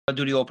I'll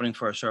do the opening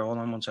first, sir. Hold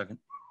on one second.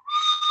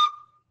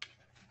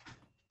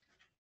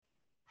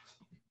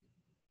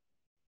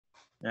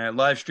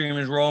 Live stream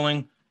is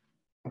rolling.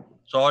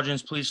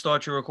 Sergeants, please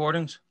start your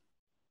recordings.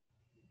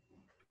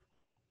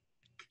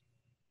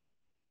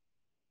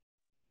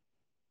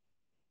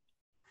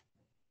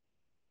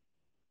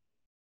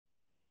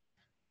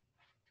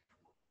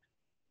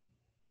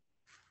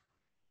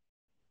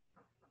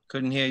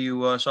 Couldn't hear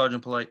you,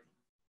 Sergeant Polite.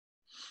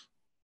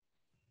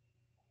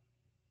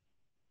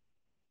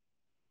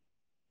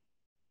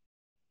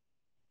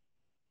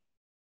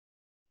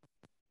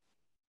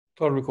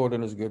 Thought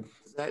recording is good.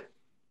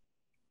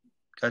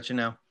 Got you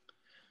now.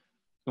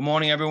 Good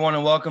morning, everyone,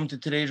 and welcome to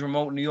today's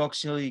remote New York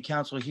City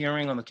Council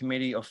hearing on the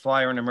Committee of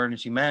Fire and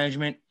Emergency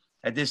Management.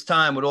 At this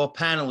time, would all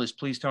panelists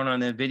please turn on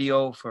their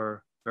video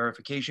for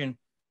verification?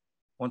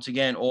 Once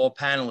again, all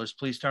panelists,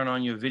 please turn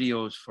on your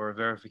videos for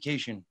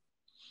verification.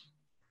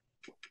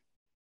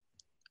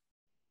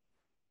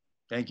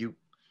 Thank you.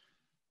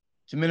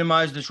 To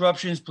minimize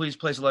disruptions, please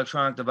place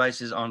electronic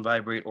devices on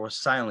vibrate or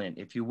silent.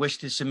 If you wish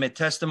to submit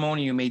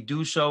testimony, you may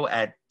do so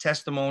at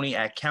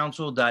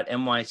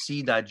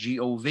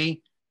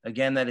testimony@council.nyc.gov.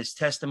 Again, that is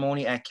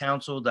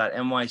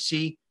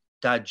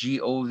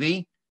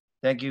testimony@council.nyc.gov.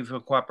 Thank you for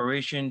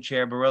cooperation.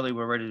 Chair Borelli,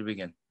 we're ready to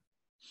begin.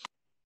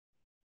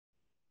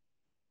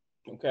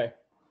 Okay.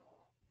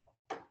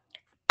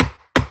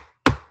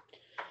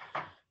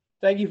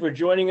 Thank you for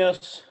joining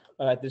us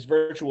at this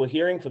virtual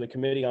hearing for the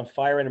Committee on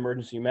Fire and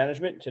Emergency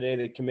Management. Today,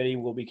 the committee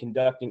will be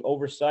conducting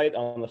oversight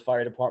on the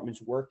fire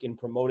department's work in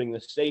promoting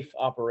the safe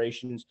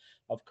operations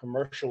of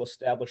commercial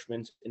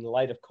establishments in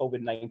light of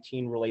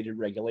COVID-19 related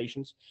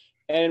regulations.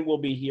 And we'll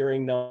be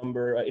hearing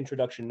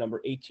introduction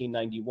number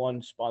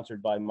 1891,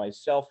 sponsored by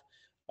myself,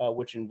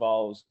 which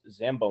involves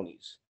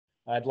Zambonis.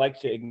 I'd like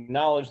to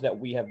acknowledge that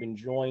we have been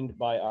joined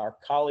by our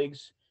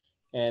colleagues,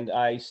 and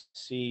I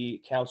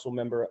see Council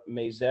Member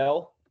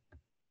Maisel.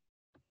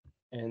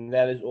 And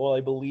that is all I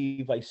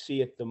believe I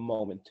see at the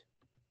moment.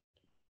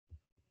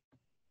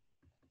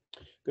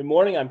 Good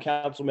morning, I'm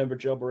Council Member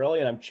Joe Borelli,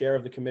 and I'm Chair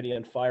of the Committee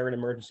on Fire and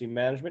Emergency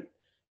Management.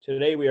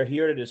 Today, we are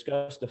here to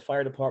discuss the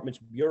Fire Department's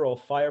Bureau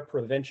of Fire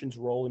Prevention's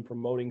role in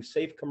promoting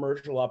safe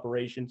commercial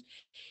operations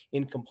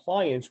in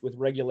compliance with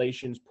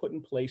regulations put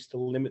in place to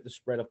limit the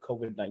spread of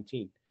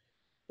COVID-19.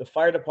 The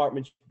Fire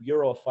Department's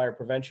Bureau of Fire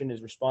Prevention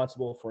is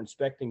responsible for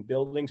inspecting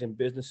buildings and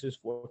businesses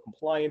for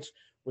compliance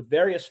with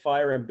various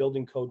fire and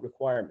building code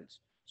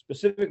requirements.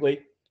 Specifically,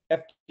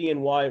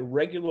 FDNY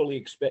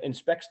regularly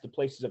inspects the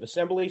places of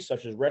assembly,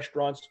 such as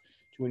restaurants,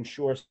 to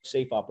ensure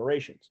safe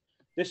operations.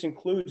 This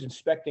includes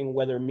inspecting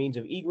whether means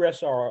of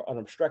egress are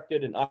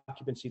unobstructed and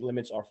occupancy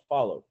limits are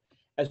followed.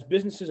 As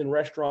businesses and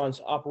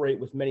restaurants operate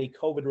with many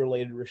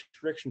COVID-related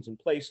restrictions in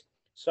place,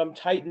 some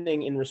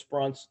tightening in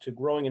response to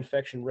growing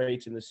infection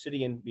rates in the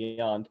city and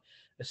beyond,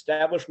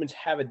 establishments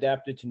have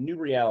adapted to new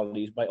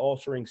realities by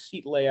altering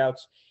seat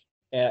layouts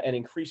and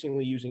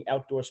increasingly using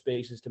outdoor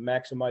spaces to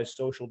maximize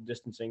social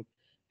distancing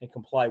and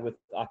comply with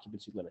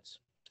occupancy limits.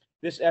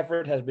 This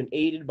effort has been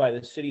aided by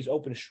the city's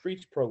Open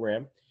Streets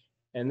program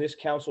and this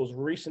council's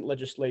recent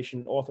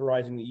legislation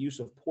authorizing the use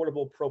of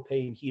portable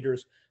propane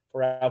heaters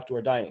for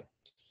outdoor dining.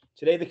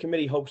 Today, the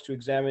committee hopes to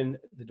examine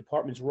the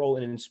department's role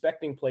in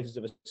inspecting places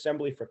of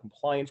assembly for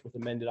compliance with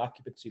amended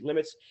occupancy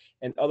limits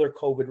and other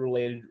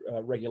COVID-related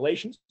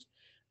regulations.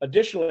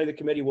 Additionally, the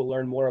committee will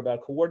learn more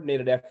about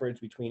coordinated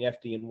efforts between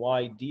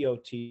FDNY,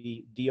 DOT,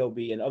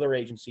 DOB, and other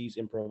agencies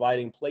in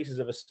providing places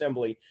of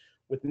assembly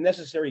with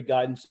necessary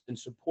guidance and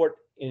support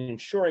in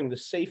ensuring the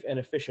safe and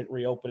efficient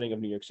reopening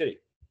of New York City.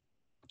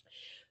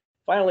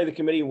 Finally, the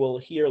committee will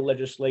hear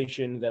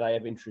legislation that I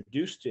have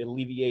introduced to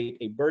alleviate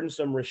a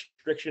burdensome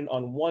restriction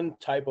on one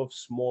type of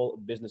small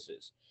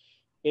businesses.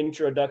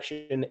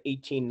 Introduction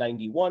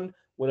 1891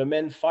 would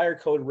amend fire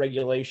code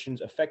regulations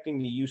affecting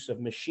the use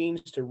of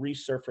machines to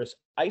resurface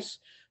ice,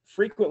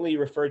 frequently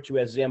referred to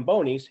as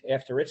Zambonis,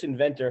 after its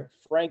inventor,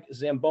 Frank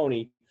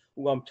Zamboni,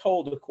 who I'm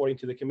told, according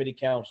to the committee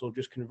council,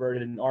 just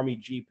converted an Army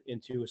Jeep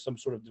into some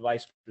sort of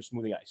device for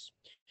smoothing ice.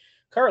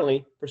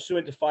 Currently,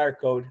 pursuant to fire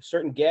code,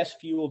 certain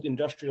gas-fueled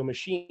industrial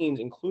machines,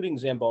 including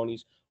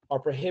Zambonis, are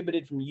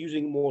prohibited from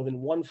using more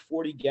than one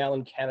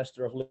 40-gallon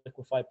canister of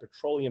liquefied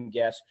petroleum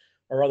gas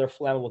or other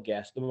flammable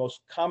gas. The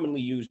most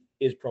commonly used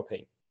is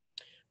propane.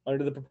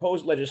 Under the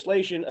proposed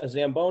legislation, a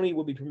Zamboni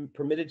will be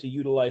permitted to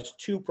utilize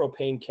 2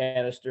 propane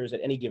canisters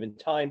at any given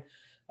time,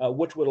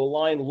 which would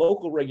align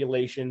local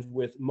regulations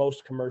with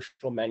most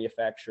commercial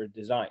manufactured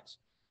designs.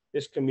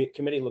 This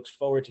committee looks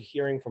forward to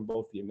hearing from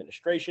both the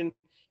administration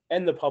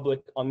and the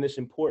public on this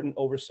important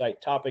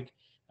oversight topic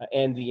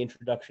and the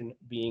introduction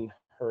being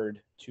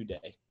heard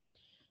today.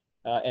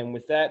 And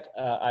with that,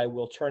 I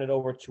will turn it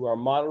over to our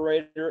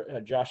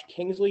moderator, Josh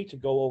Kingsley, to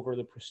go over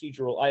the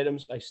procedural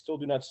items. I still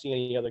do not see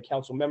any other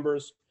council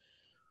members,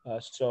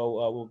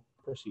 so we'll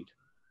proceed.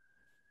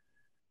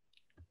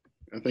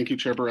 Thank you,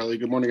 Chair Borelli.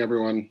 Good morning,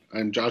 everyone.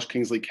 I'm Josh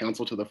Kingsley,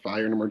 counsel to the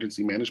Fire and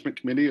Emergency Management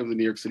Committee of the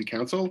New York City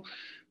Council.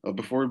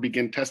 Before we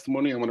begin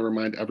testimony, I want to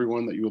remind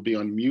everyone that you will be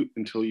on mute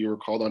until you are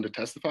called on to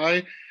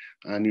testify.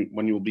 and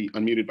when you will be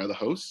unmuted by the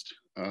host.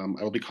 I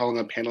will be calling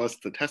on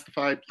panelists to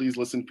testify. Please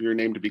listen for your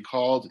name to be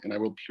called, and I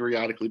will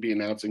periodically be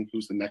announcing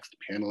who's the next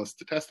panelist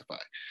to testify.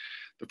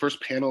 The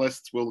first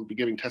panelists will be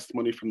giving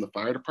testimony from the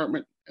fire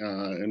department,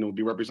 and it will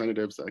be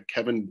representatives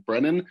Kevin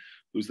Brennan,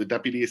 who's the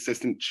Deputy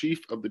Assistant Chief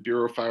of the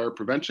Bureau of Fire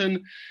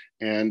Prevention,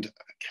 and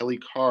Kelly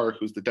Carr,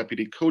 who's the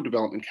Deputy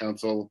Co-Development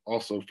Counsel,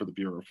 also for the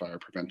Bureau of Fire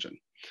Prevention.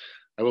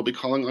 I will be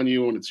calling on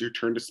you when it's your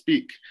turn to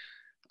speak.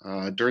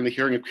 During the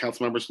hearing, if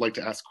council members would like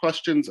to ask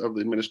questions of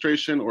the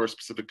administration or a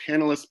specific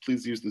panelist,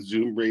 please use the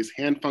Zoom raise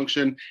hand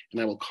function,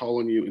 and I will call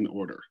on you in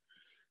order.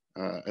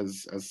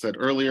 As said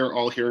earlier,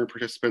 all hearing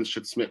participants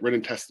should submit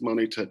written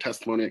testimony to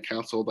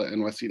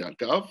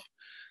testimony@council.nyc.gov.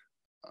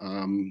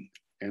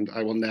 And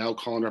I will now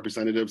call on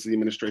representatives of the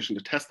administration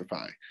to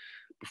testify.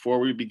 Before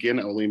we begin,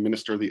 I will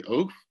administer the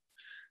oath.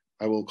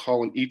 I will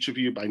call on each of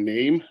you by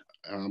name.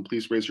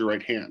 Please raise your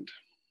right hand.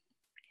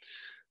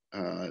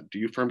 Do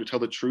you affirm to tell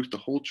the truth, the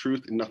whole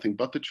truth, and nothing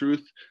but the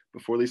truth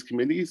before these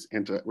committees,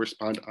 and to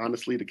respond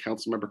honestly to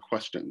council member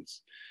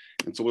questions?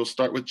 And so we'll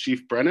start with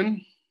Chief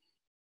Brennan.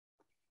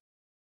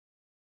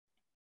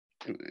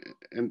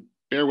 And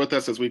bear with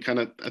us as we I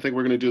think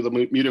we're going to do the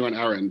muting on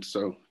our end.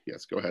 So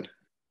yes, go ahead.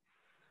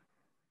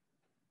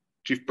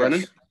 Chief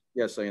Brennan?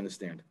 Yes, I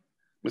understand.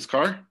 Ms.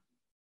 Carr?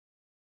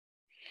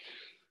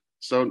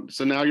 So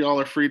now you all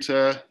are free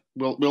to,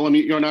 we'll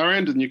unmute you on our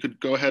end, and you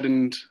could go ahead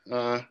and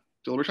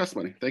deliver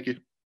testimony. Thank you.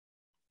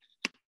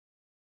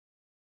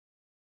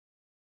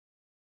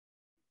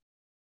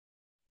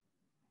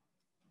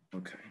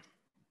 Okay.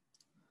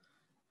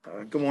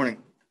 Good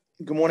morning.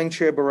 Good morning,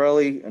 Chair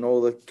Borelli and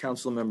all the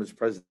council members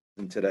present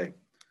today.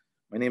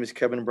 My name is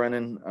Kevin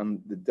Brennan.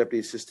 I'm the Deputy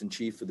Assistant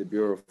Chief of the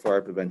Bureau of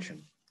Fire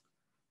Prevention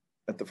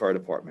at the Fire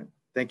Department.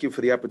 Thank you for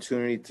the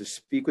opportunity to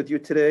speak with you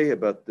today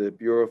about the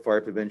Bureau of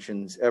Fire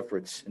Prevention's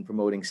efforts in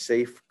promoting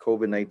safe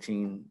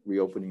COVID-19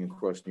 reopening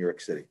across New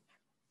York City.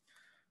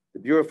 The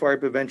Bureau of Fire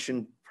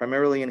Prevention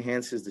primarily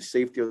enhances the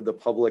safety of the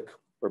public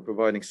by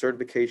providing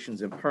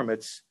certifications and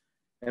permits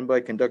and by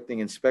conducting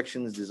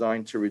inspections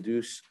designed to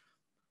reduce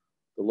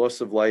the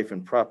loss of life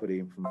and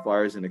property from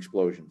fires and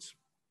explosions.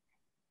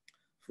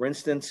 For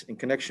instance, in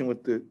connection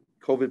with the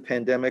COVID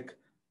pandemic,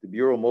 the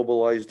Bureau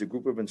mobilized a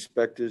group of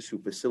inspectors who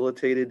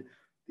facilitated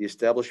the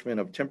establishment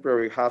of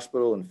temporary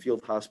hospital and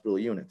field hospital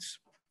units.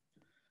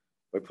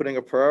 By putting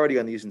a priority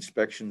on these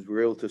inspections, we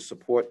were able to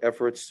support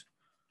efforts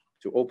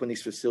to open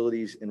these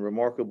facilities in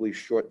remarkably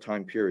short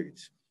time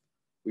periods.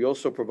 We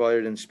also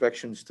provided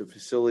inspections to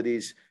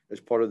facilities as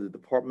part of the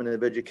Department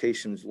of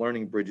Education's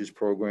Learning Bridges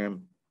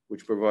program,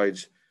 which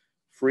provides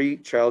free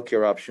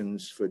childcare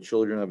options for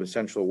children of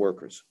essential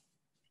workers.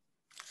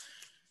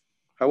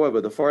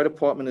 However, the fire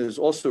department is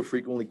also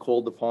frequently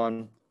called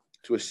upon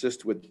to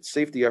assist with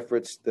safety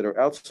efforts that are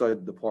outside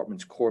the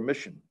department's core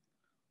mission.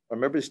 Our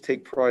members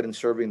take pride in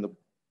serving the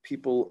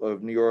people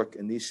of New York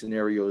in these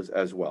scenarios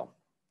as well.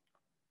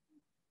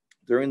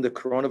 During the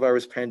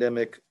coronavirus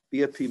pandemic,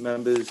 BFP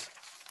members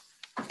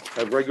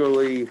have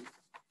regularly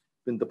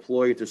been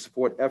deployed to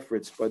support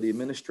efforts by the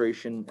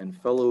administration and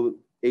fellow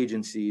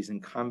agencies in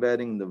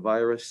combating the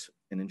virus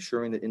and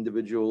ensuring that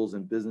individuals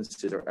and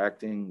businesses are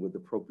acting with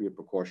appropriate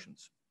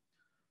precautions.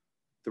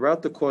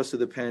 Throughout the course of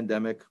the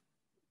pandemic,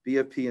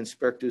 BFP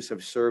inspectors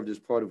have served as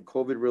part of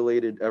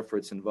COVID-related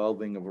efforts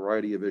involving a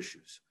variety of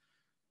issues.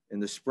 In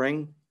the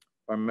spring,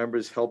 our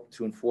members helped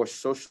to enforce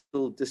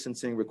social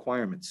distancing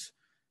requirements,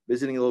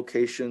 visiting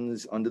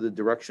locations under the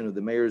direction of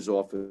the mayor's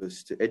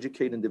office to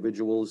educate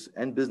individuals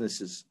and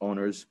business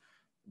owners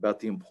about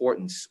the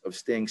importance of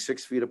staying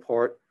 6 feet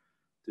apart,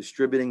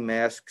 distributing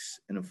masks,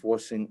 and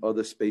enforcing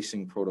other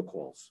spacing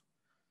protocols.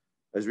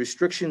 As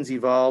restrictions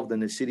evolved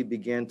and the city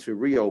began to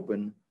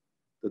reopen,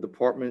 the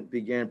department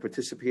began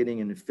participating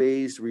in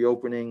phased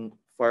reopening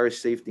fire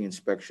safety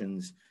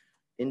inspections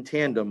in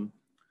tandem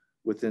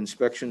with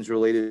inspections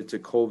related to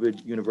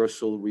COVID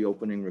universal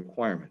reopening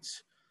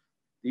requirements.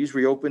 These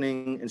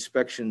reopening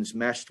inspections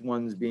matched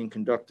ones being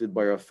conducted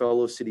by our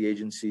fellow city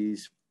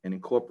agencies and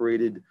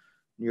incorporated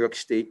New York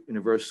State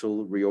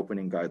universal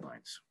reopening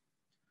guidelines.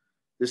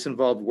 This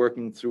involved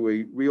working through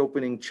a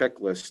reopening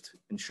checklist,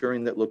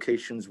 ensuring that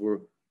locations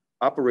were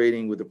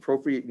operating with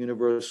appropriate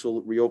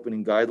universal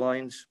reopening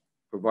guidelines,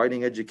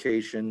 providing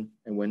education,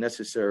 and when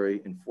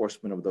necessary,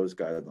 enforcement of those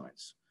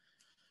guidelines.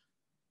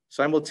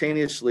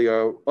 Simultaneously,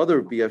 our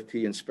other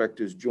BFP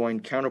inspectors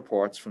joined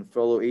counterparts from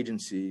fellow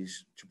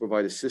agencies to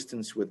provide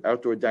assistance with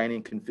outdoor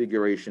dining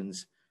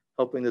configurations,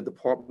 helping the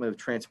Department of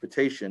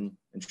Transportation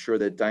ensure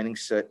that dining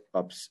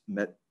setups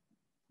met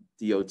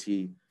DOT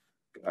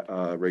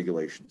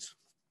regulations.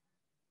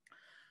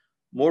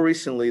 More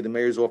recently, the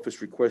mayor's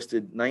office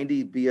requested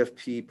 90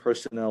 BFP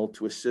personnel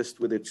to assist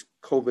with its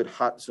COVID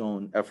hot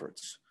zone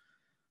efforts.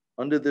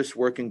 Under this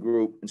working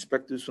group,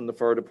 inspectors from the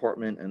fire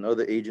department and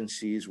other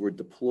agencies were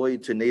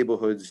deployed to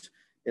neighborhoods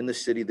in the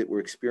city that were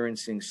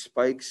experiencing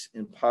spikes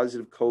in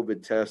positive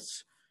COVID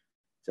tests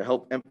to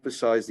help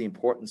emphasize the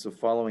importance of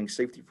following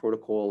safety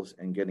protocols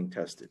and getting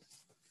tested.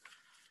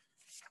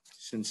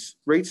 Since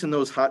rates in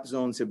those hot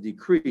zones have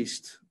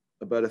decreased,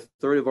 about a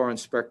third of our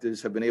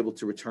inspectors have been able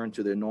to return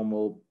to their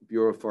normal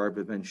Bureau of Fire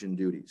Prevention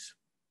duties.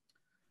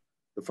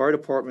 The fire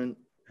department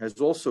has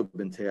also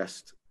been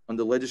tasked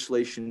under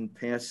legislation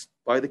passed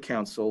by the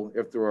council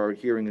after our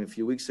hearing a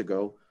few weeks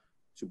ago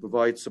to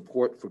provide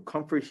support for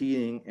comfort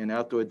heating and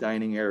outdoor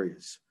dining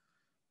areas.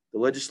 The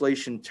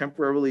legislation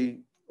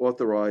temporarily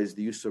authorized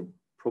the use of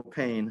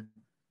propane,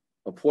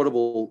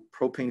 portable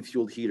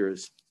propane-fueled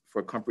heaters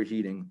for comfort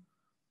heating,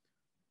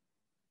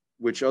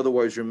 which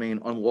otherwise remain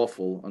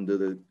unlawful under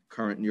the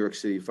current New York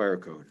City Fire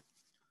Code.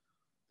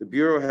 The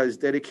Bureau has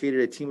dedicated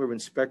a team of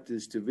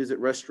inspectors to visit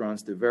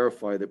restaurants to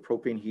verify that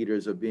propane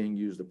heaters are being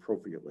used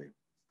appropriately.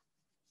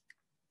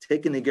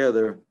 Taken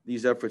together,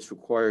 these efforts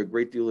require a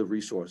great deal of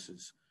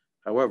resources.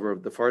 However,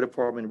 the fire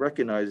department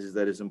recognizes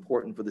that it's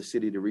important for the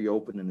city to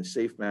reopen in a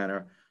safe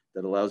manner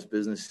that allows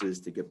businesses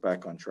to get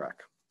back on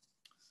track.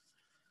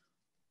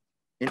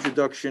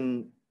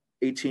 Introduction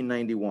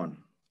 1891.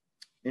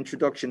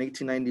 Introduction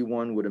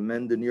 1891 would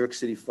amend the New York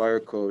City Fire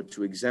Code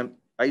to exempt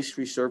ice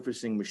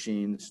resurfacing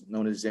machines,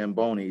 known as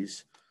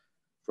Zambonis,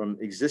 from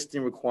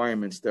existing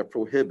requirements that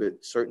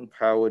prohibit certain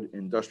powered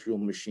industrial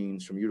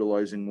machines from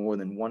utilizing more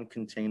than one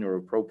container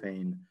of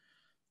propane,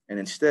 and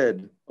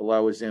instead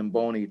allow a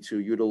Zamboni to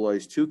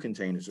utilize 2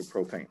 containers of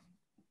propane.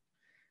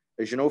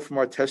 As you know from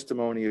our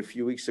testimony a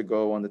few weeks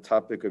ago on the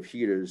topic of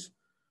heaters,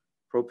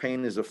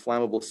 propane is a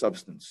flammable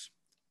substance.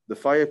 The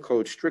fire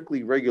code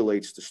strictly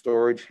regulates the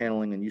storage,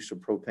 handling, and use of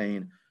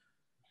propane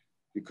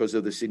because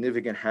of the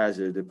significant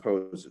hazard it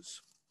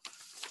poses.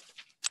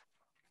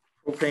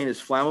 Propane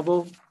is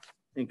flammable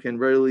and can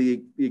readily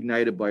be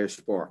ignited by a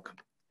spark.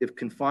 If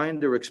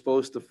confined or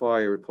exposed to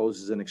fire, it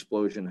poses an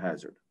explosion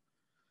hazard.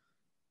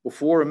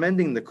 Before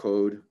amending the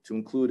code to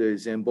include a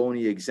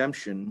Zamboni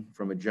exemption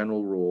from a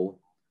general rule,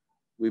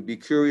 we'd be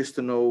curious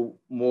to know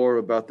more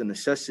about the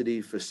necessity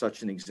for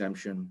such an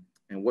exemption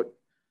and what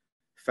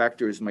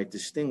factors might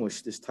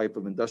distinguish this type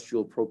of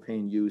industrial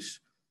propane use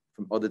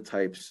from other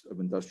types of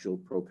industrial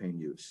propane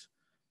use.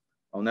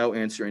 I'll now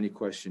answer any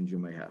questions you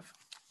may have.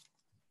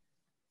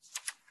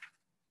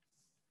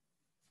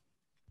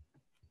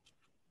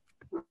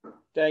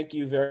 Thank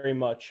you very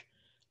much.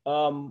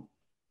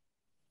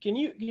 Can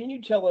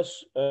you tell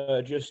us,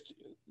 just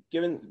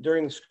given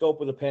during the scope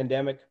of the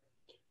pandemic,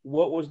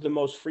 what was the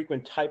most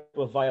frequent type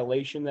of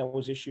violation that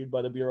was issued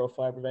by the Bureau of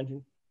Fire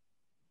Prevention?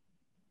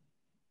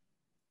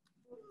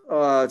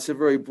 It's a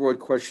very broad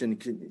question,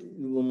 a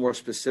little more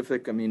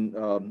specific. I mean,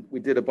 we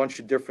did a bunch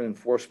of different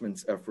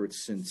enforcement efforts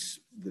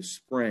since the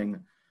spring,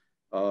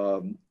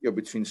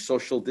 between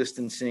social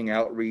distancing,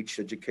 outreach,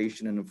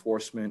 education, and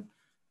enforcement,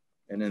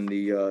 and then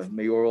the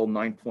mayoral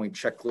 9-point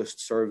checklist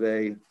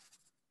survey.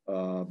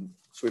 So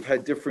we've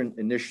had different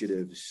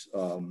initiatives.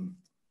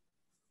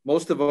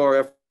 Most of our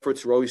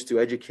efforts were always to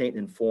educate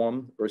and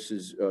inform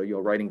versus,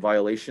 writing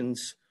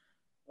violations.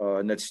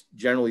 And that's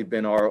generally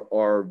been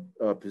our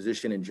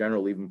position in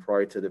general, even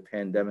prior to the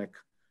pandemic.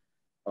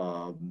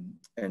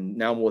 And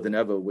now more than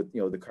ever with,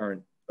 the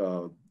current,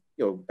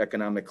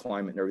 economic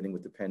climate and everything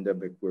with the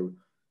pandemic, we're,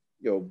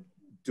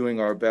 doing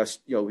our best,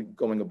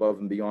 going above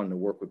and beyond to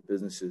work with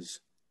businesses,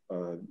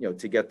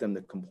 to get them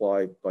to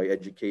comply by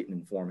educating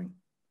and informing.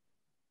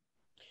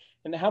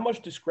 And how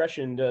much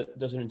discretion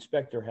does an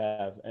inspector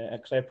have?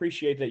 Because I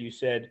appreciate that you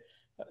said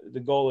the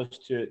goal is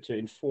to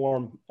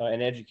inform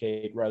and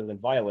educate rather than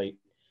violate.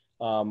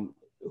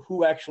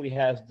 Who actually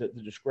has the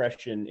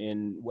discretion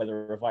in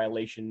whether a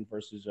violation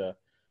versus a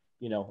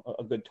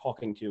good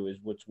talking to is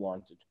what's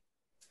warranted?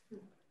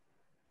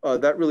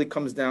 That really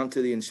comes down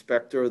to the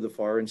inspector, the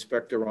fire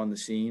inspector on the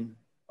scene.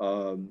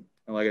 And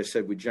like I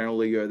said, we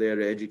generally are there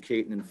to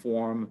educate and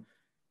inform.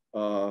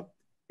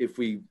 If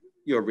we,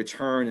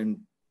 return and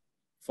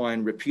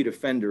find repeat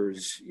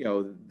offenders,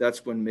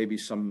 that's when maybe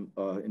some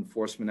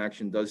enforcement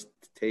action does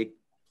take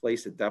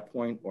place at that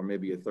point, or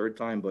maybe a third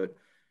time. But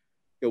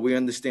we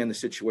understand the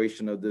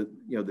situation of the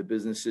the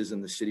businesses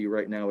in the city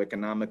right now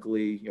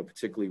economically,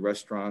 particularly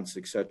restaurants,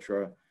 et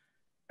cetera,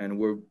 and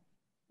we're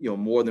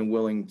more than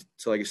willing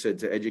to, like I said,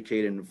 to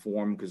educate and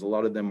inform, because a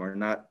lot of them are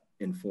not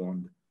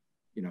informed.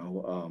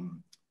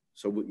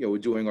 So we're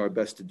doing our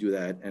best to do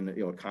that and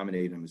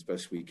accommodate them as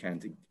best we can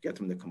to get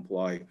them to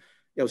comply.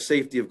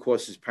 Safety, of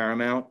course, is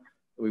paramount.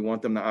 We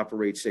want them to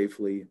operate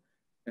safely,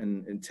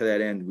 and to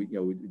that end, we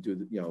do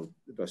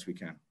the best we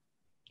can.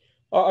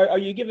 Are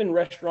you giving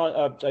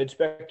restaurant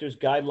inspectors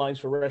guidelines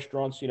for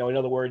restaurants? In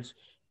other words,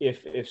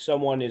 if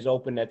someone is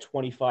open at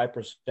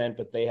 25%,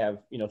 but they have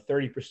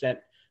 30%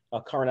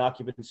 current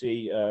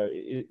occupancy,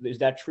 is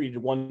that treated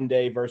one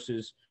day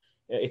versus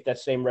if that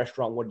same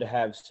restaurant would to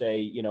have,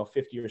 say,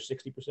 50 or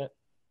 60%?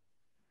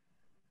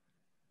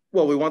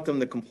 Well, we want them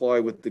to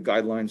comply with the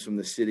guidelines from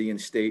the city and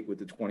state with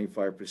the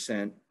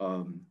 25%.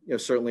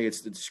 Certainly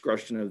it's the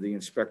discretion of the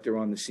inspector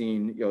on the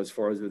scene, as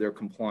far as if they're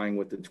complying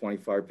with the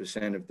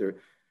 25%. If they're,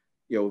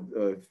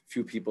 a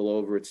few people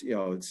over, it's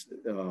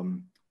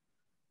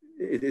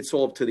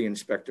all up to the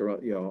inspector,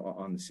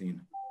 on the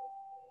scene.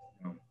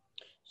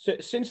 So,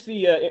 since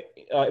the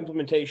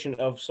implementation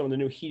of some of the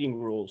new heating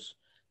rules,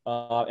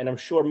 And I'm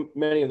sure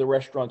many of the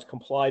restaurants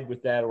complied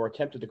with that or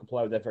attempted to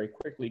comply with that very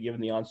quickly,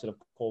 given the onset of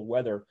cold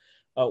weather.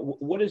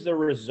 What is the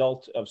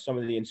result of some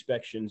of the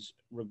inspections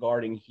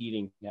regarding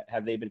heating?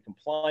 Have they been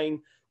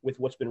complying with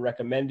what's been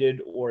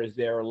recommended, or is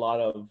there a lot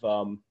of,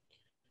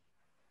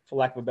 for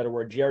lack of a better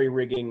word,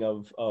 jerry-rigging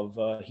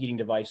of heating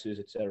devices,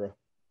 et cetera?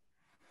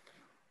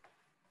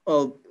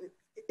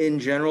 In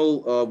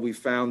general, we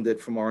found that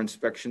from our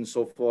inspection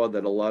so far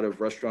that a lot of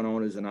restaurant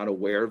owners are not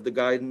aware of the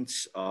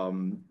guidance.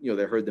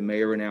 They heard the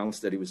mayor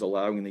announce that he was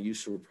allowing the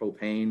use of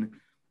propane,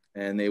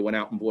 and they went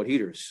out and bought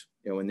heaters,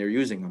 and they're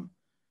using them.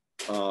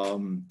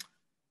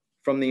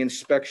 From the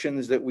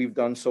inspections that we've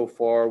done so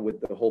far with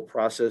the whole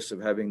process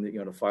of having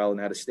to file an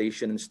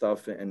attestation and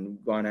stuff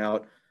and gone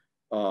out,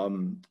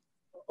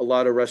 a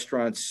lot of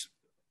restaurants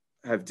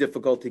have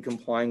difficulty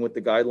complying with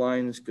the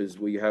guidelines because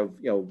we have,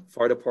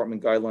 fire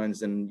department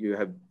guidelines and you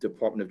have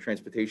Department of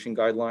Transportation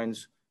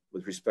guidelines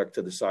with respect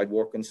to the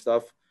sidewalk and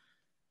stuff.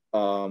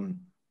 So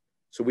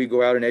we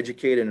go out and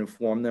educate and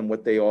inform them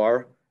what they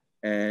are,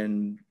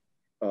 and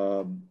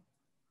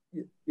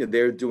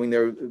they're doing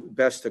their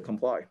best to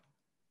comply.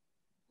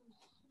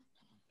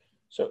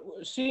 So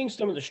seeing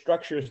some of the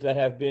structures that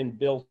have been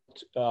built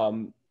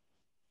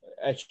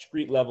at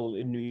street level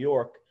in New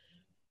York,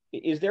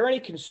 is there any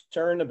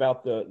concern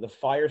about the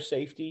fire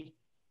safety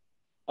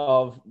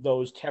of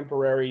those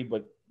temporary,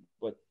 but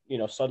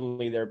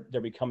suddenly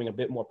they're becoming a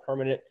bit more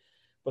permanent?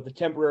 But the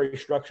temporary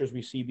structures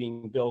we see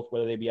being built,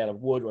 whether they be out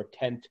of wood or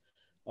tent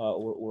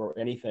or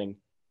anything,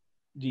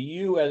 do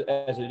you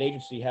as an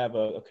agency have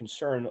a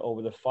concern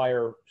over the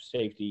fire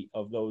safety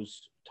of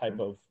those type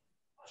of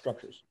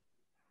structures?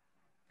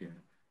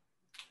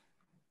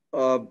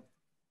 Yeah.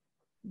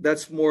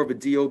 That's more of a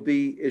DOB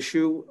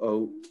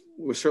issue.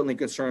 We're certainly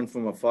concerned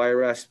from a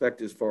fire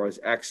aspect as far as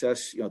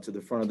access, to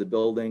the front of the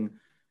building,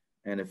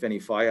 and if any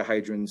fire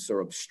hydrants are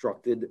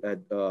obstructed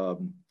at,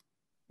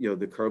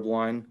 the curb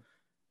line,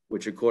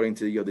 which according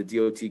to the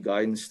DOT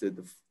guidance, that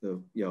I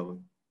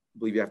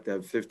believe you have to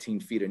have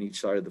 15 feet on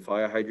each side of the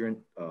fire hydrant,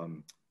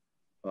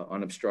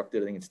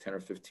 unobstructed. I think it's 10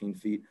 or 15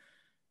 feet.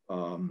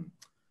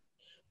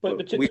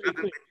 But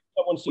typically,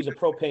 someone sees a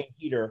propane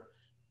heater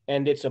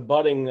and it's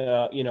abutting,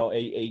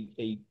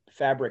 a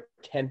fabric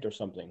tent or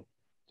something.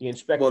 The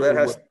inspector.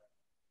 Well,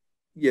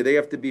 they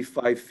have to be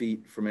 5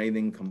 feet from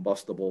anything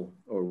combustible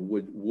or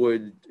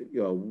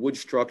wood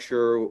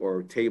structure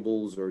or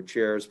tables or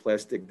chairs,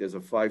 plastic. There's a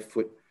 5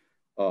 foot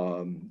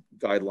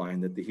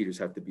guideline that the heaters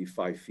have to be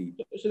 5 feet.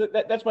 So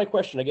that's my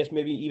question. I guess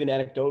maybe even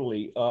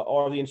anecdotally,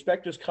 are the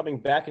inspectors coming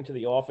back into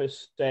the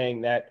office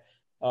saying that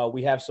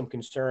we have some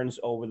concerns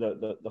over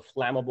the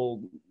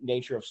flammable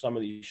nature of some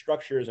of these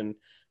structures, and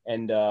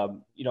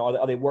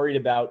are they worried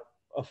about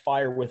a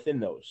fire within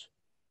those?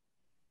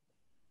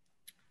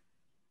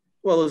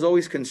 Well, there's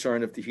always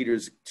concern if the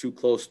heater's too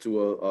close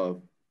to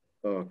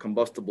a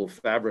combustible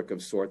fabric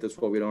of sort. That's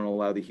why we don't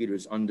allow the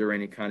heaters under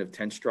any kind of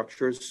tent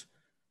structures.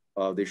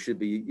 They should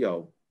be,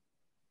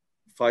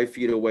 5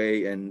 feet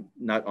away and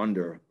not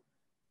under,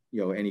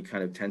 any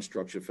kind of tent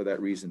structure for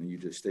that reason that you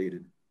just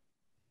stated.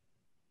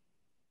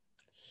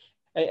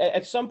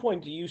 At some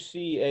point, do you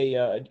see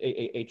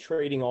a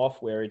trading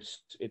off where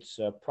it's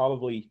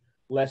probably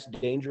less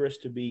dangerous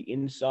to be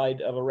inside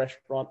of a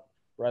restaurant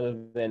rather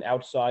than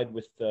outside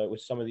with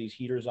some of these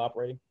heaters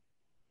operating?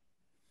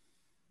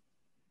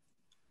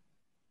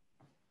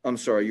 I'm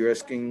sorry, you're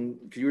asking,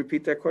 could you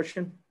repeat that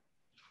question?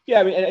 Yeah,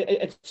 I mean,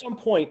 at some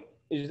point,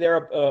 is there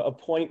a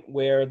point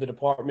where the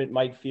department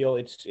might feel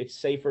it's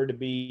safer to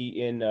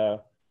be in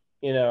a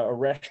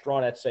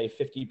restaurant at, say,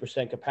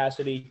 50%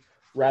 capacity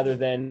rather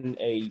than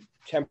a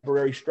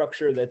temporary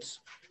structure that's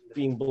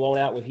being blown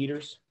out with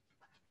heaters?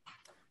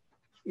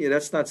 Yeah,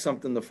 that's not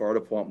something the fire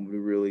department would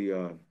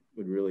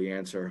really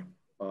answer.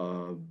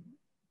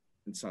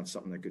 It's not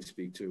something I could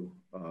speak to.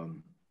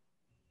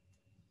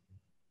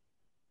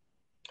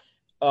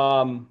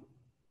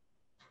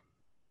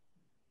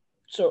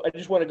 So I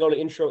just want to go to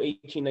intro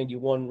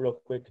 1891 real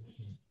quick.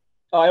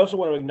 I also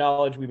want to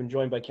acknowledge we've been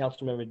joined by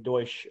Councilmember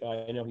Deutsch.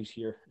 I know he's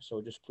here,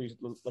 so just please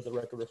let the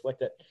record reflect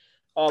that.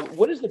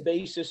 What is the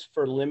basis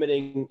for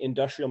limiting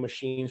industrial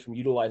machines from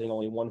utilizing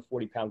only 1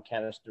 40-pound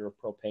canister of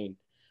propane?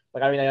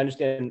 Like, I mean, I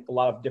understand a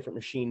lot of different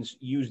machines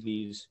use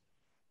these.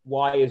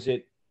 Why is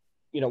it,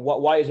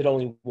 why is it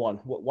only one?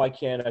 Why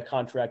can't a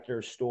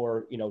contractor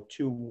store,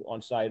 2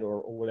 on site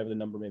or whatever the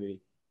number may be?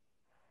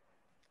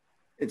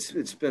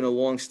 It's been a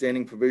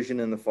long-standing provision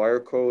in the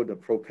fire code. The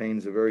propane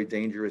is a very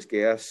dangerous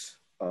gas.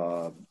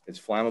 It's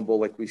flammable,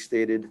 like we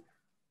stated.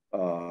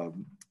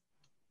 And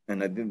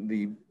I think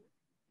the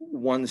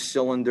 1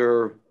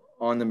 cylinder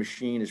on the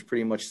machine is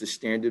pretty much the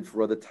standard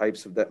for other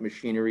types of that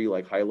machinery,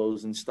 like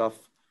high-lows and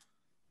stuff.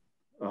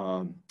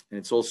 And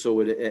it's also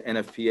an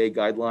NFPA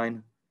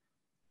guideline.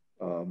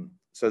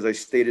 So as I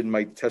stated in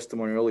my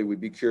testimony earlier,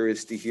 we'd be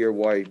curious to hear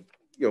why,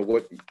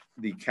 what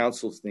the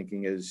council's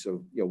thinking is.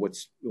 So,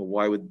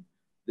 why would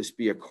this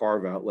be a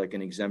carve out, like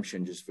an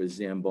exemption just for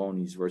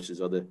Zambonis versus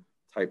other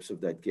types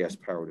of that gas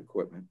powered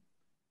equipment?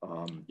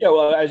 Yeah,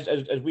 well, as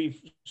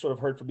we've sort of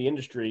heard from the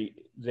industry,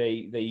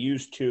 they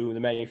use two, the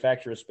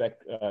manufacturer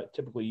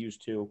typically use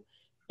two,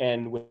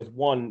 and with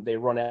one, they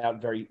run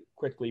out very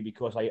quickly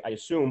because I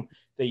assume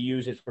they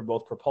use it for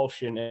both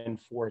propulsion and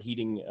for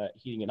heating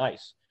and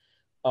ice.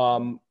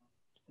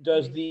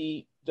 Does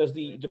the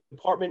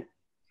department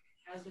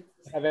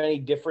have any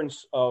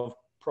difference of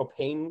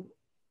propane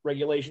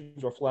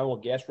regulations or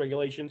flammable gas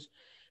regulations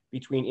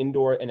between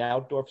indoor and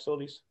outdoor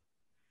facilities?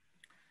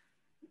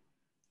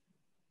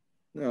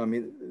 No, I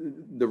mean,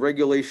 the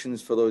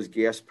regulations for those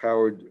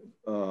gas-powered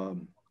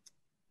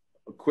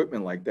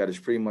equipment like that is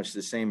pretty much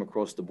the same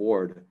across the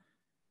board.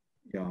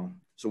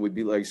 So we'd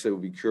be, like I said,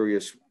 we'd be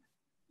curious,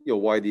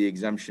 why the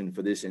exemption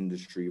for this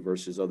industry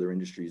versus other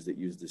industries that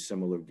use the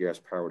similar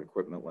gas-powered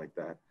equipment like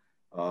that.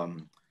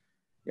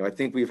 I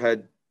think we've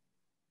had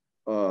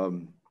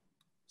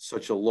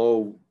such a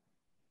low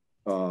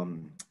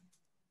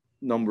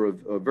number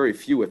of very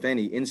few, if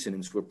any,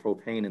 incidents with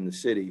propane in the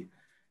city.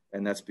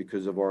 And that's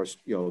because of our,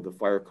 the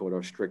fire code,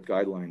 our strict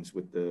guidelines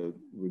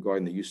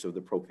regarding the use of the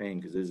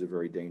propane, because it is a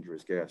very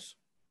dangerous gas.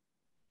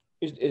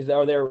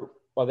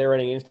 Are there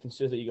any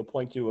instances that you can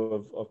point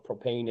to of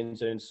propane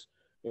incidents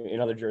in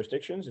other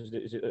jurisdictions?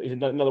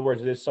 In other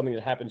words, is this something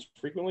that happens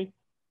frequently?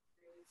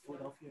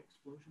 Philadelphia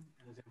explosion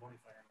and the Zamboni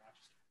fire in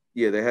Rochester.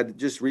 Yeah,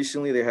 just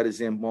recently they had a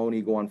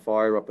Zamboni go on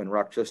fire up in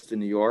Rochester,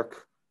 New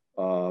York,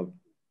 a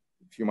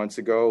few months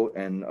ago,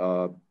 and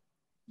a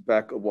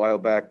while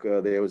back,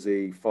 there was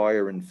a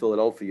fire in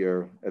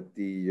Philadelphia at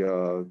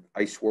the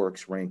Ice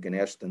Works rink in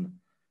Aston,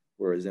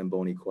 where a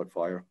Zamboni caught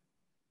fire.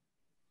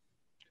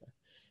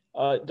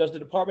 Does the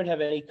department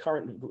have any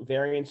current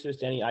variances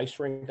to any ice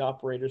rink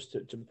operators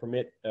to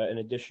permit an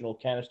additional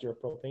canister of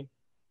propane?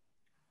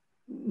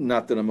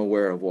 Not that I'm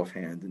aware of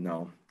offhand,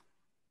 no.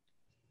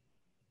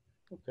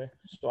 Okay,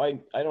 so I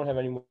don't have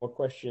any more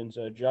questions.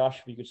 Josh,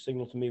 if you could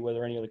signal to me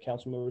whether any other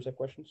council members have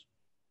questions.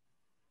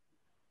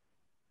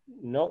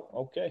 No,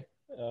 okay.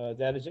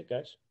 That is it,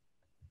 guys.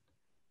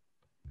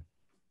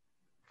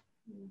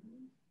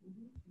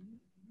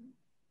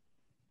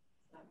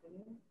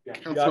 Yeah.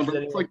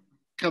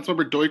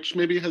 Councilmember Deutsch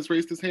maybe has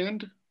raised his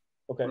hand.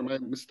 Okay. Or am I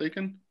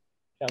mistaken?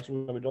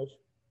 Councilmember Deutsch.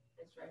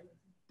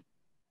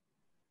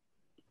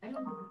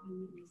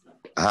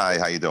 Hi,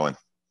 how you doing?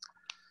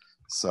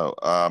 So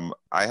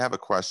I have a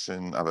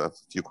question. I have a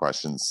few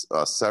questions.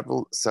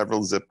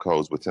 Several zip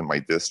codes within my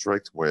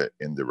district were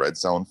in the red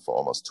zone for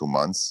almost 2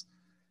 months.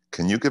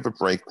 Can you give a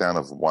breakdown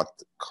of what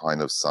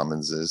kind of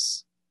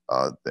summonses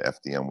the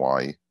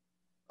FDNY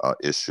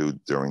issued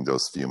during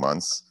those few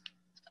months?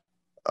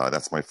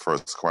 That's my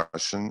first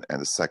question. And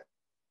the second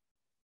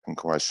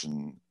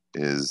question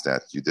is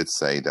that you did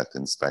say that the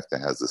inspector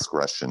has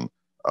discretion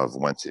of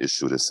when to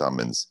issue the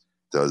summons.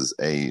 Does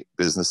a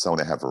business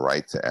owner have a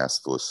right to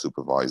ask for a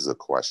supervisor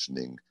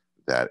questioning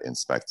that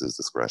inspector's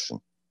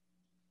discretion?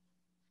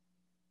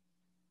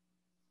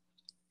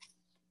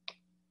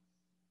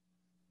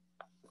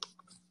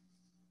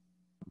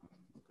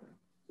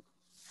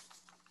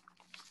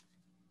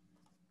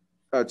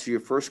 To your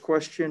first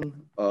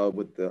question,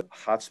 with the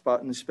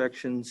hotspot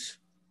inspections,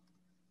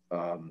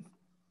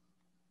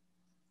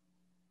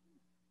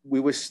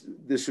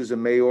 this was a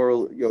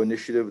mayoral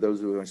initiative.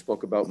 Those who I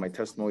spoke about in my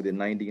testimony, the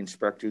 90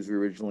 inspectors we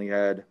originally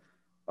had,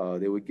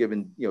 they were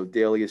given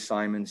daily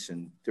assignments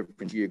in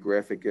different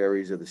geographic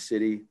areas of the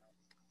city.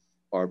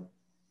 Our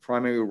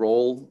primary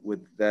role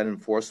with that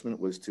enforcement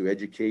was to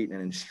educate and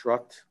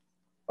instruct.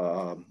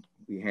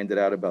 We handed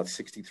out about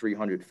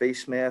 6,300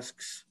 face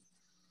masks.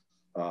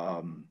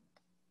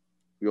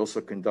 We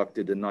also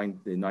conducted the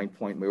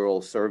nine-point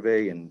mayoral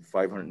survey in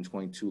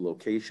 522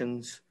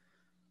 locations.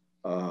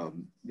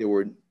 There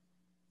were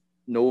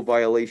no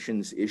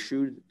violations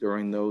issued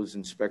during those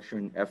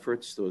inspection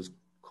efforts, those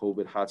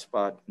COVID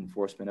hotspot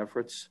enforcement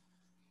efforts.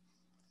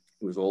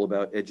 It was all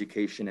about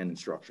education and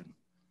instruction.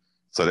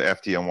 So the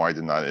FDNY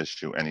did not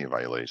issue any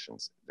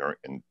violations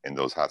in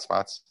those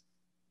hotspots?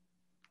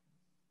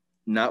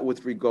 Not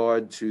with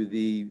regard to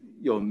the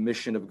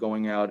mission of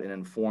going out and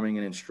informing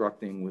and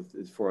instructing with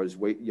as far as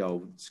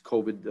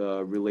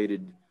COVID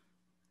related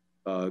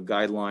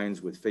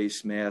guidelines with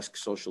face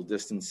masks, social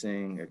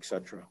distancing,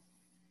 etc.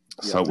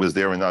 So was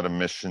there another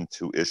mission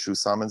to issue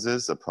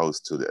summonses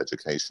opposed to the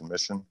education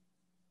mission?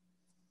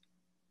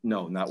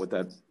 No, not with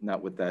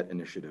that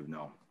initiative,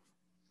 no.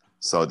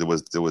 So there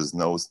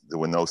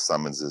were no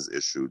summonses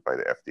issued by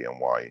the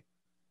FDNY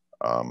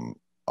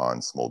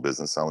on small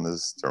business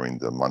owners during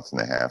the month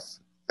and a half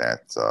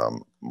that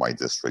my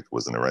district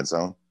was in the red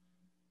zone?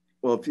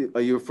 Well,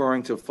 are you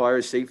referring to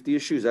fire safety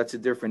issues? That's a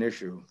different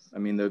issue. I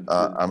mean,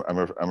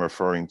 I'm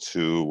referring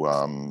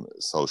to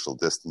social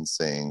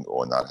distancing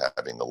or not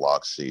having a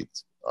log sheet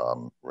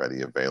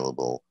ready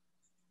available,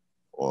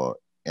 or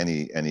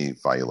any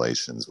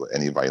violations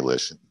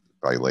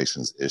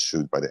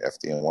issued by the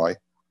FDNY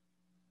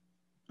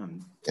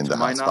in the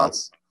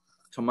hotspots.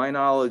 To my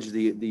knowledge,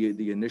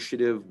 the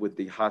initiative with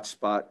the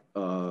hotspot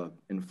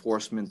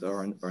enforcement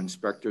our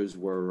inspectors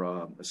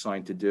were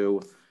assigned to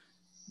do,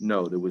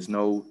 No, there was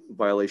no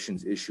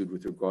violations issued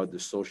with regard to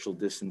social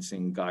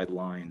distancing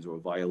guidelines or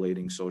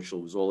violating social.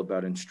 It was all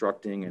about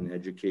instructing and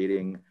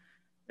educating.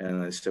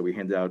 And as I said, we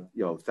handed out,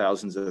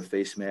 thousands of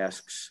face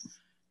masks.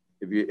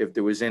 If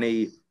there was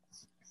any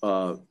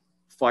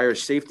fire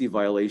safety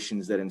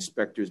violations that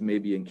inspectors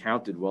maybe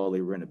encountered while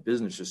they were in a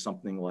business or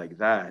something like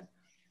that,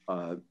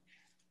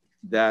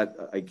 that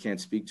I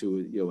can't speak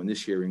to, in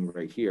this hearing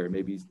right here.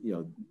 Maybe,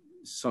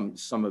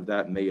 some of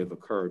that may have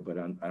occurred, but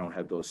I don't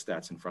have those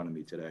stats in front of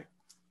me today.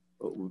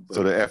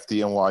 So the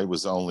FDNY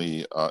was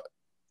only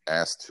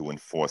asked to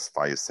enforce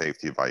fire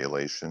safety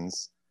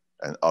violations,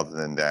 and other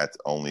than that,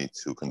 only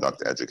to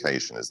conduct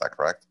education. Is that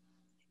correct?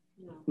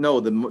 No,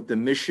 the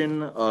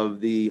mission of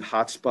the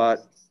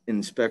hotspot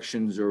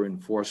inspections or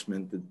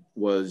enforcement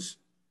was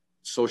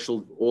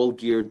all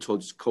geared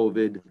towards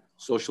COVID,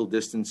 social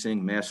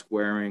distancing, mask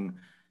wearing,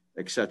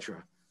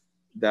 etc.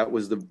 That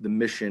was the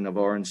mission of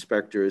our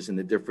inspectors in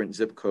the different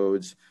zip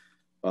codes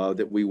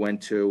that we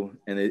went to.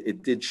 And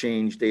it did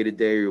change day to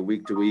day or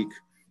week to week.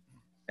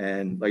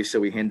 And like I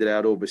said, we handed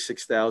out over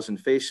 6,000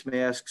 face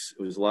masks.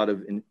 It was a lot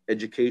of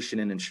education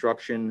and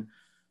instruction.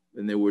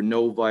 And there were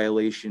no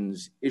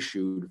violations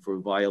issued for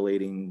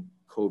violating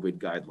COVID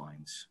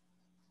guidelines.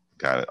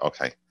 Got it.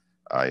 Okay.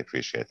 I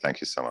appreciate it.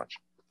 Thank you so much.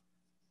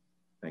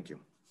 Thank you.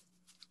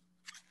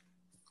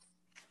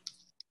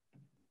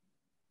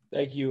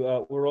 Thank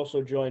you. We're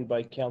also joined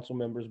by council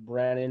members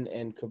Brannan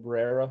and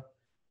Cabrera,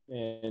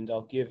 and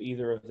I'll give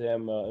either of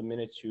them a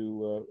minute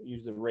to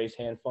use the raise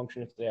hand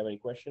function if they have any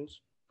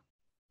questions.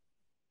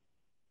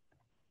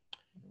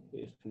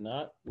 If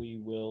not,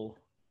 we will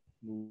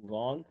move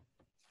on.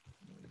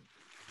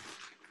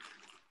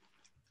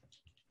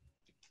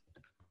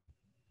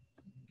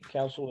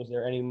 Council, is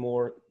there any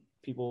more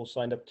people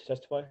signed up to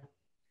testify?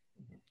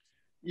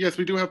 Yes,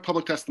 we do have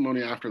public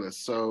testimony after this.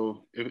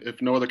 So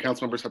if no other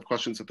council members have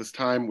questions at this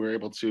time, we're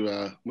able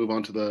to move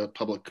on to the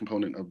public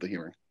component of the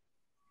hearing.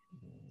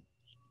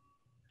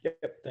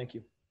 Yep, thank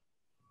you.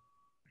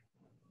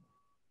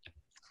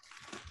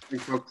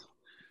 Thanks, folks.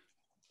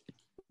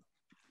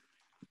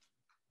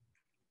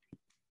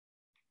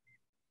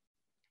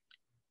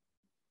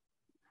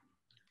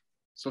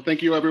 So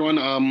thank you, everyone.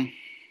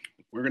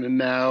 We're going to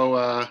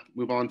now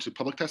move on to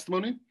public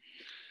testimony.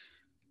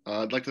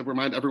 I'd like to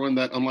remind everyone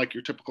that unlike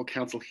your typical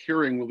council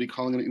hearing, we'll be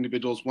calling on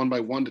individuals one by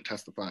one to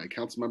testify.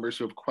 Council members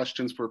who have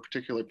questions for a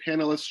particular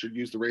panelist should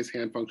use the raise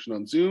hand function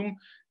on Zoom,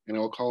 and I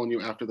will call on you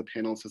after the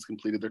panelist has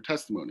completed their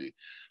testimony.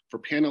 For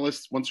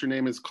panelists, once your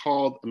name is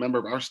called, a member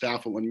of our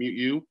staff will unmute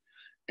you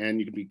and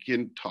you can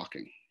begin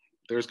talking.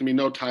 There's going to be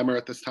no timer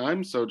at this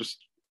time, so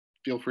just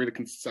feel free to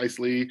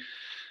concisely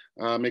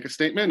make a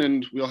statement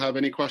and we'll have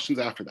any questions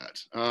after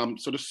that.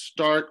 So to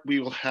start,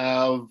 we will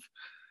have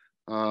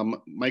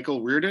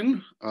Michael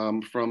Reardon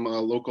from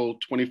local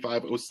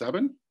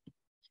 2507.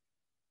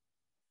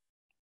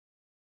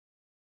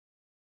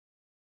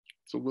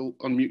 So we'll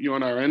unmute you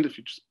on our end if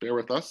you just bear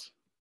with us.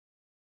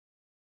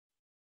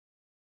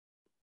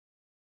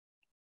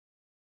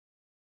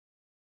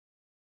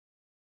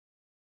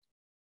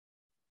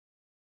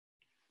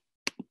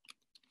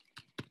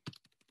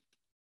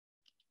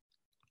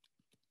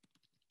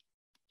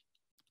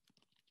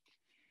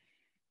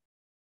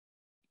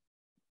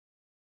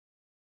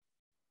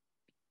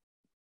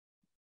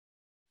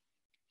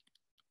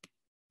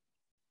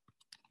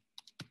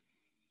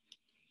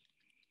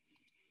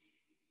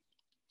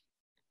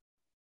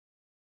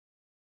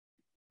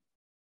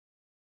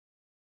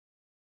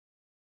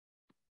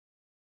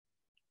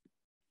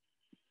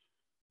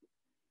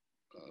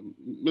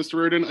 Mr.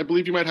 Reardon, I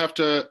believe you might have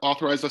to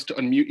authorize us to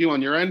unmute you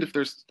on your end if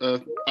there's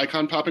an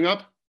icon popping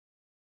up.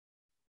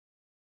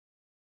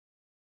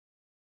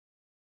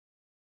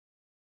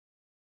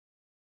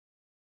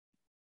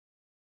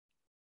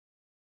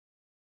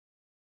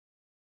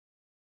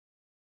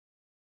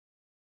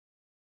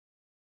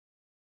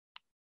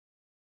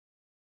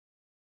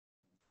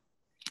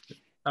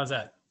 How's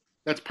that?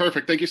 That's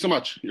perfect. Thank you so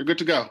much. You're good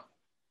to go.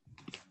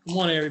 Good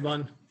morning,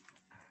 everyone.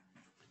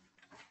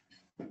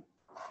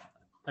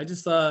 I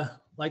just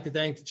like to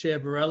thank the Chair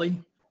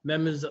Borelli,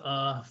 members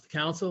of the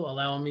council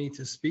allowing me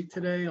to speak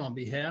today on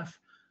behalf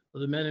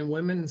of the men and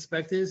women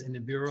inspectors in the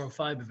Bureau of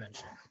Fire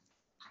Prevention.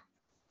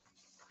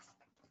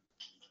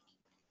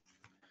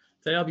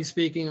 Today I'll be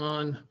speaking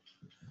on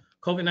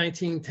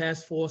COVID-19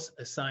 task force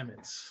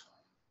assignments.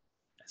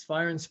 As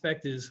fire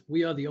inspectors,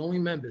 we are the only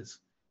members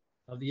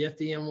of the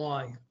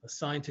FDNY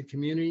assigned to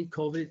community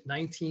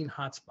COVID-19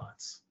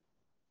 hotspots.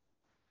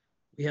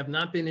 We have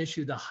not been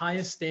issued the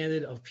highest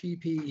standard of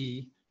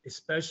PPE,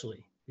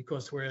 especially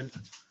because we're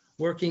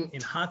working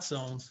in hot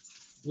zones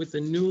with the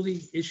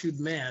newly issued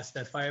masks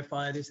that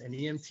firefighters and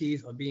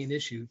EMTs are being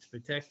issued to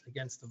protect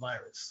against the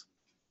virus.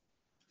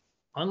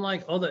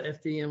 Unlike other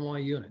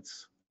FDNY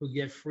units who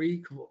get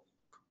free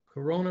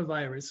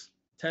coronavirus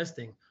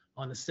testing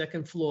on the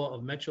second floor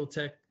of Metro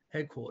Tech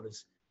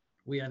headquarters,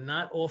 we are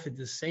not offered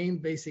the same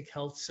basic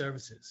health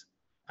services.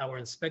 Our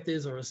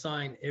inspectors are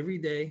assigned every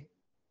day,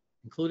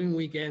 including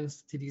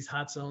weekends, to these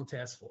hot zone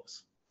task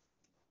force.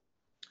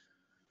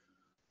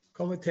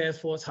 COVID Task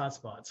Force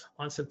hotspots.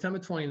 On September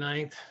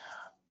 29th,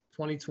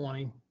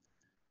 2020,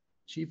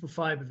 Chief of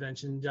Fire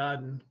Prevention,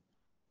 Jordan,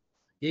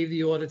 gave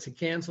the order to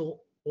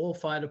cancel all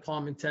fire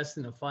department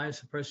testing of fire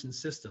suppression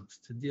systems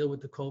to deal with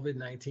the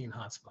COVID-19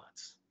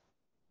 hotspots.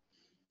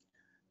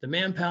 The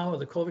manpower of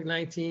the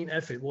COVID-19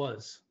 effort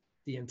was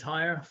the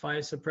entire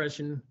fire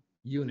suppression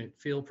unit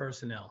field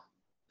personnel,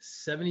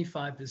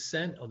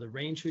 75% of the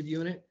range hood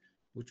unit,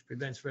 which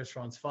prevents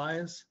restaurants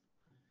fires,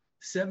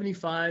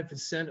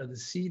 75% of the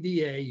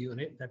CDA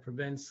unit that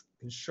prevents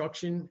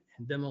construction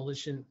and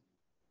demolition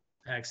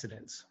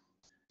accidents.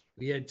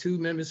 We had 2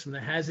 members from the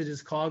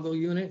hazardous cargo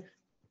unit,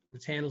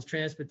 which handles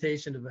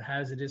transportation of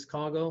hazardous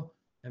cargo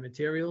and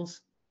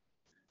materials.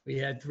 We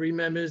had 3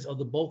 members of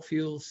the bulk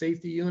fuel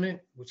safety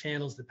unit, which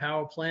handles the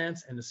power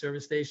plants and the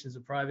service stations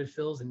of private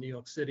fills in New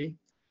York City,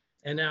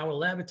 and our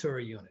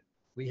laboratory unit.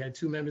 We had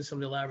 2 members from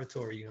the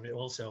laboratory unit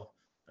also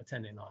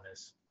attending on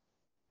this.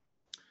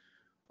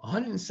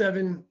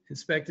 107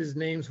 inspectors'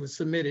 names were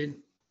submitted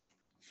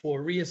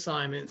for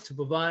reassignment to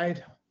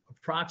provide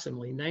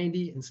approximately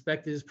 90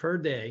 inspectors per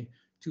day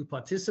to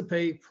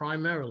participate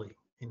primarily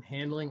in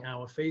handling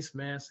our face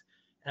masks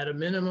at a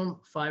minimum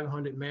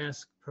 500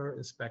 masks per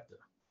inspector.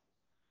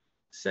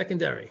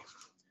 Secondary,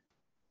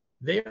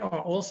 they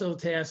are also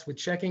tasked with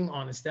checking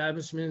on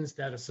establishments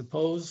that are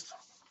supposed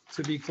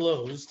to be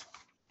closed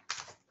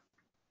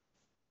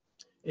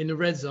in the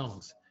red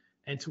zones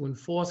and to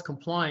enforce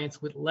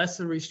compliance with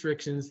lesser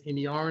restrictions in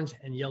the orange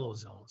and yellow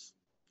zones.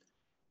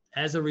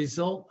 As a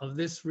result of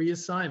this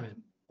reassignment,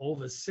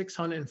 over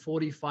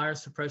 640 fire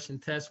suppression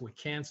tests were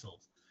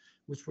canceled,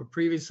 which were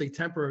previously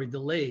temporarily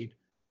delayed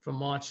from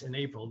March and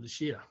April this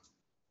year.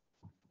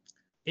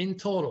 In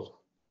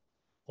total,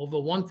 over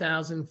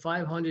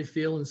 1,500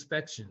 field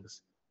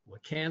inspections were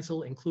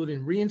canceled,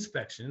 including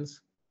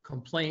re-inspections,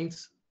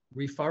 complaints,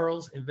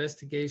 referrals,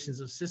 investigations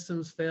of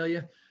systems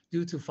failure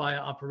due to fire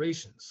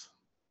operations.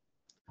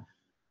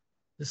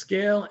 The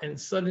scale and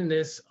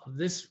suddenness of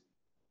this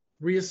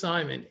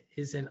reassignment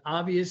is an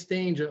obvious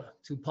danger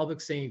to public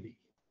safety,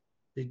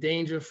 the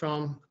danger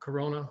from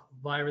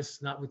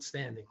coronavirus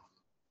notwithstanding.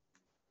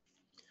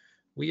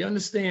 We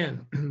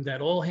understand that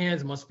all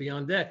hands must be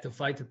on deck to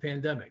fight the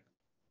pandemic.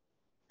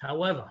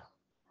 However,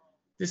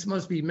 this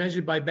must be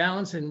measured by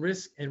balance and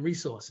risk and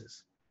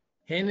resources.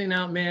 Handing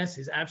out masks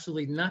is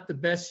absolutely not the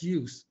best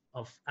use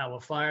of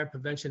our fire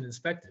prevention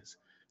inspectors'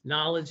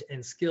 knowledge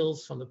and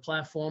skills from the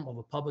platform of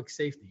a public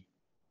safety.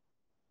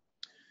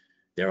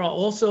 There are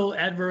also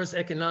adverse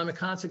economic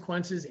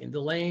consequences in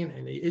delaying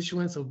and the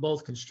issuance of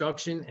both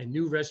construction and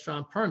new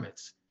restaurant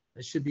permits.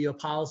 That should be a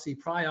policy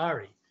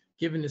priority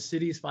given the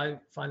city's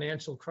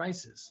financial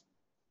crisis.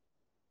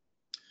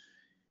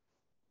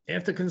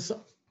 After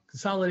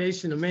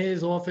consolidation, the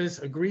mayor's office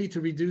agreed to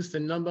reduce the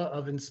number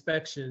of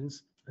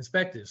inspectors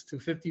to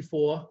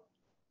 54,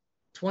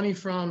 20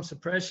 from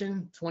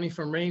suppression, 20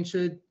 from range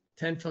hood,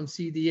 10 from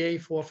CDA,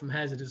 4 from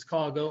hazardous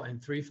cargo,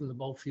 and 3 from the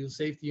bulk fuel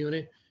safety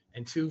unit,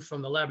 and 2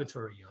 from the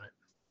laboratory unit.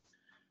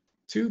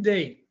 To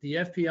date, the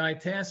FPI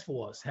task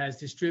force has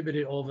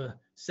distributed over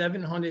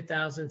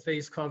 700,000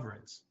 face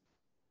coverings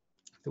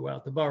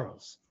throughout the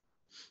boroughs.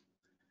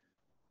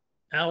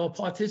 Our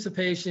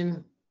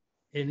participation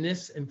in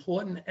this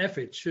important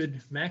effort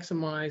should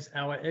maximize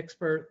our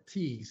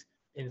expertise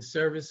in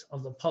service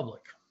of the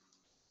public.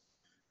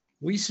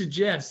 We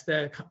suggest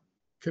that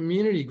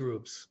community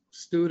groups,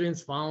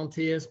 students,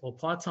 volunteers, or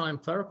part-time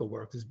clerical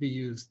workers be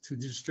used to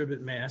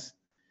distribute masks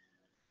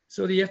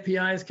so the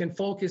FPIs can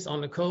focus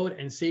on the code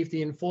and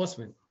safety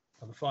enforcement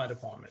of the fire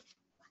department.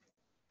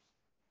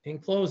 In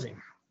closing,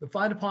 the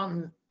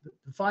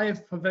fire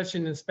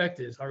prevention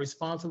inspectors are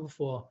responsible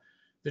for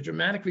the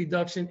dramatic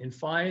reduction in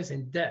fires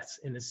and deaths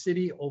in the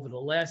city over the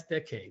last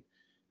decade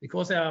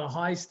because of our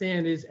high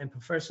standards and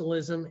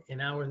professionalism in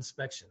our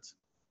inspections.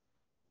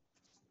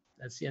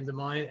 That's the end of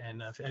mine,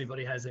 and if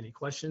anybody has any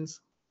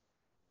questions.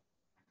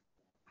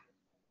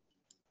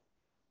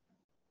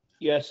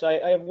 Yes, I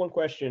have one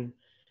question.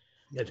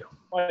 Yeah, Joe.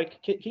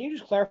 Mike, can you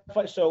just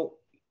clarify? So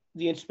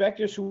the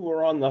inspectors who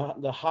were on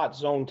the hot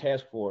zone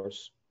task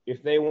force,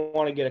 if they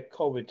want to get a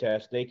COVID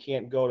test, they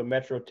can't go to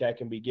Metro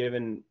Tech and be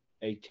given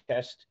a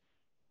test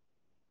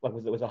like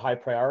with a high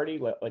priority,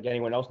 like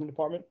anyone else in the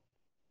department?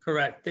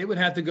 Correct. They would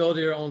have to go to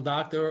their own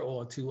doctor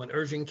or to an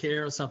urgent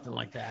care or something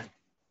like that.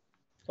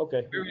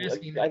 Okay. I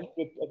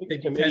think the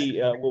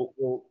committee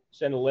will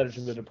send a letter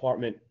to the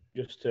department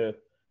just to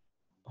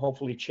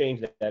hopefully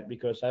change that,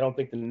 because I don't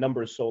think the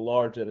number is so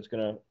large that it's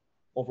going to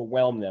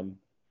overwhelm them.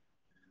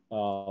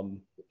 So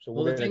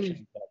well,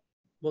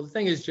 the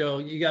thing is, Joe,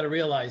 you got to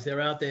realize they're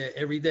out there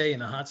every day in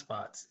the hot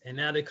spots, and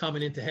now they're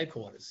coming into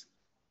headquarters.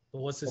 But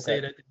what's to say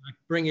that they're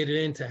bringing it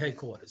into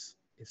headquarters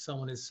if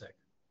someone is sick?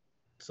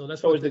 So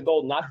that's so. Is the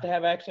goal not to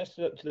have access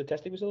to the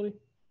testing facility?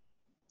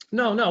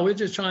 No, we're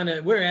just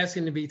we're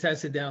asking to be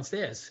tested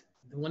downstairs.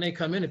 When they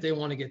come in, if they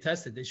want to get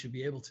tested, they should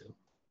be able to.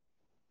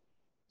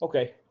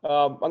 Okay,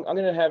 I'm going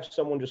to have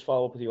someone just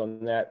follow up with you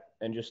on that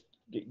and just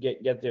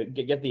get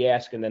the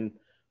ask, and then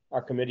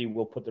our committee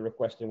will put the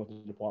request in with the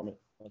department.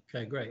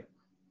 Okay, great.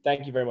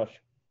 Thank you very much.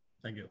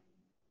 Thank you.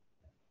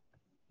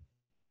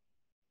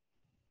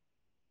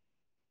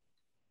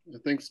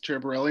 Thanks, Chair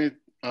Borelli.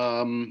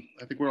 I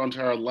think we're on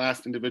to our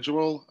last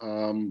individual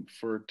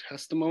for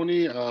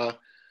testimony.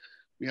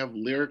 We have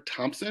Lyric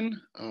Thompson.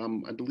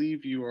 I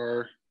believe you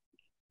are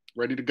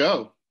ready to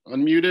go.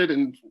 Unmuted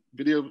and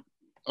video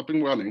up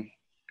and running.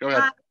 Go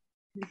ahead.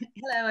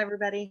 Hello,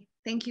 everybody.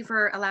 Thank you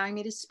for allowing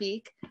me to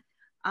speak.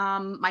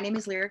 My name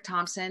is Lyric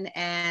Thompson,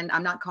 and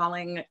I'm not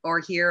calling or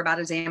here about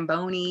a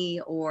Zamboni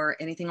or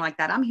anything like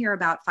that. I'm here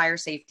about fire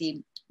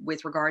safety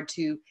with regard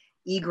to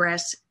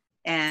egress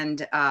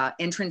and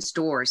entrance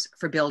doors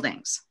for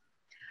buildings.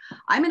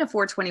 I'm in a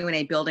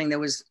 421A building that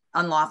was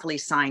unlawfully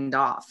signed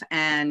off,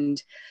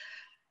 and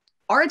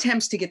our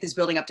attempts to get this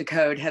building up to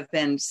code have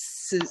been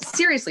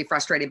seriously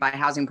frustrated by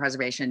housing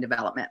preservation and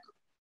development.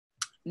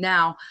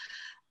 Now,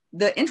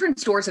 the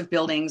entrance doors of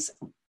buildings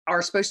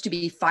are supposed to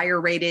be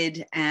fire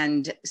rated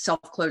and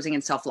self-closing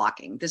and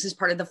self-locking. This is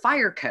part of the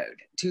fire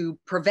code to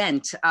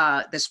prevent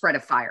the spread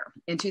of fire.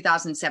 In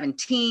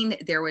 2017,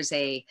 there was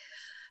a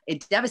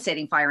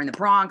devastating fire in the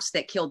Bronx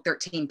that killed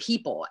 13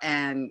 people,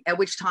 and at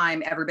which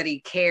time everybody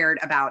cared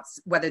about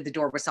whether the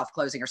door was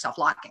self-closing or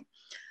self-locking.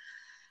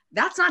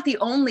 That's not the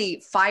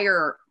only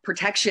fire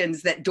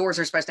protections that doors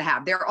are supposed to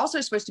have. They're also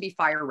supposed to be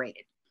fire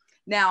rated.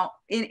 Now,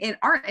 in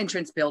our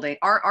entrance building,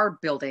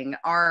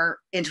 our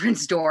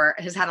entrance door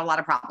has had a lot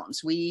of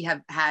problems. We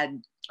have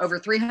had over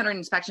 300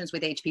 inspections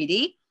with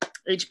HPD.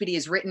 HPD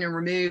has written and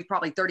removed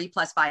probably 30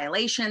 plus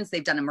violations.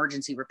 They've done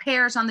emergency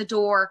repairs on the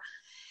door.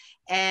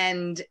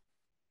 And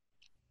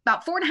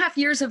about 4.5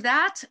 years of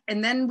that,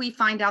 and then we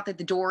find out that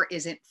the door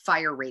isn't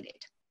fire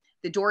rated.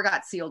 The door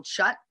got sealed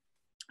shut.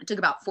 It took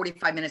about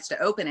 45 minutes to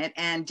open it.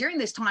 And during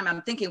this time,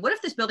 I'm thinking, what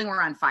if this building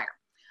were on fire?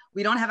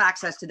 We don't have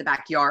access to the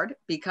backyard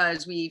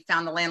because we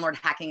found the landlord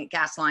hacking at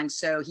gas lines,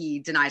 so he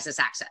denies us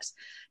access.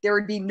 There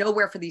would be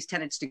nowhere for these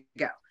tenants to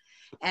go.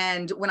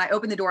 And when I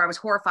opened the door, I was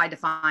horrified to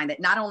find that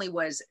not only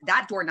was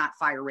that door not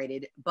fire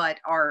rated, but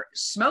our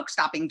smoke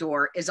stopping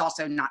door is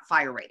also not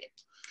fire rated.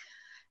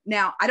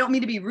 Now, I don't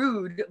mean to be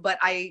rude, but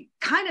I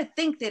kind of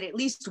think that at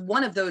least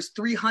one of those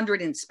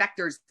 300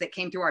 inspectors that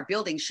came through our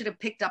building should have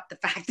picked up the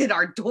fact that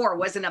our door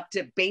wasn't up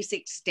to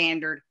basic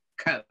standard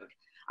code.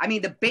 I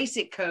mean, the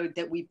basic code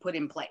that we put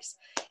in place.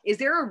 Is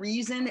there a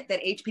reason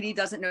that HPD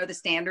doesn't know the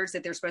standards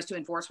that they're supposed to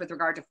enforce with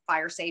regard to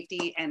fire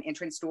safety and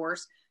entrance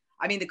doors?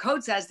 I mean, the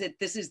code says that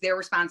this is their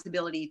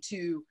responsibility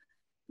to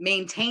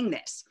maintain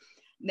this.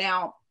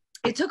 Now,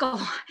 it took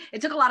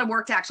a lot of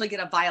work to actually get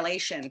a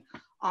violation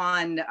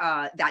on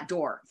that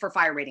door for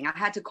fire rating. I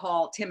had to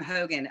call Tim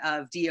Hogan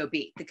of DOB,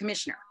 the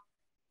commissioner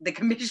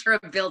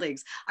of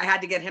buildings. I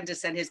had to get him to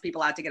send his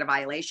people out to get a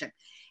violation.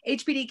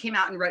 HPD came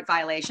out and wrote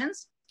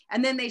violations,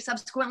 and then they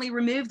subsequently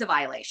removed the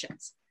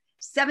violations.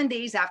 7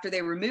 days after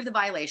they removed the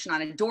violation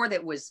on a door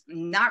that was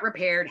not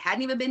repaired,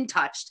 hadn't even been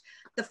touched,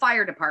 the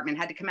fire department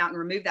had to come out and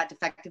remove that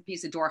defective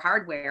piece of door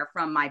hardware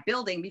from my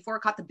building before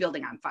it caught the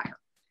building on fire.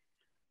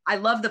 I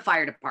love the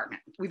fire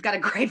department. We've got a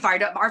great fire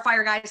department. Our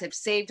fire guys have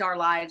saved our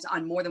lives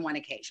on more than one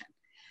occasion.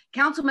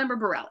 Councilmember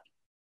Borelli,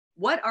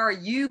 what are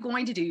you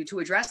going to do to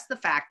address the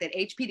fact that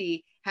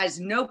HPD has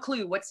no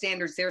clue what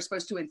standards they're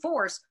supposed to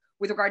enforce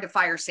with regard to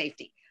fire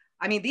safety?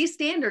 I mean, these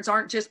standards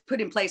aren't just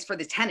put in place for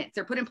the tenants.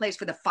 They're put in place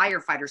for the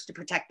firefighters to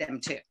protect them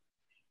too.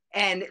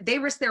 And they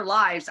risk their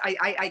lives.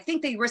 I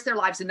think they risk their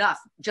lives enough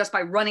just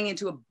by running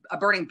into a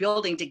burning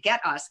building to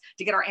get us,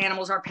 to get our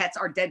animals, our pets,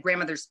 our dead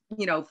grandmother's,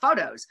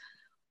 photos.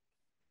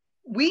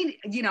 We,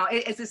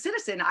 as a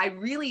citizen, I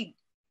really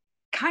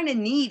kind of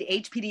need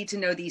HPD to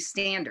know these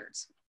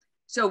standards.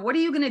 So what are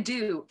you going to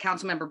do,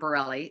 Councilmember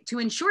Borelli, to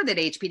ensure that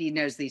HPD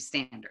knows these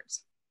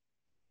standards?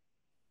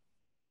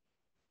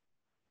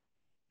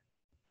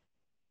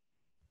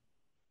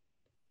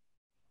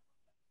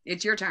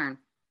 It's your turn.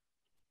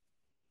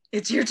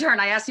 It's your turn.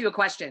 I asked you a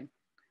question.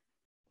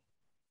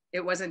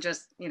 It wasn't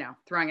just,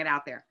 throwing it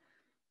out there.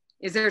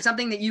 Is there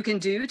something that you can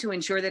do to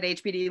ensure that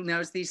HPD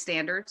knows these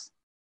standards?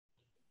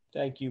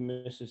 Thank you,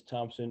 Mrs.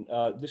 Thompson.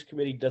 This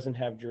committee doesn't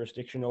have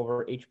jurisdiction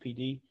over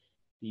HPD.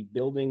 The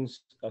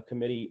Buildings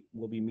Committee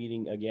will be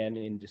meeting again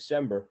in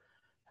December.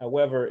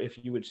 However,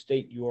 if you would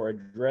state your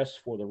address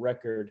for the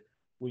record,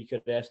 we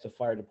could ask the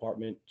fire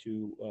department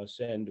to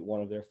send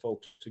one of their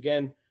folks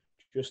again,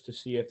 just to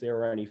see if there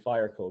are any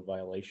fire code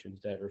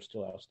violations that are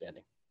still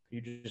outstanding.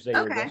 Could you just say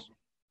your address?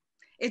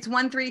 It's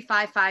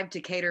 1355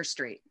 Decatur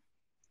Street.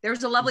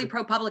 There's a lovely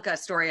ProPublica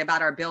story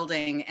about our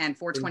building and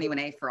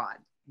 421A fraud.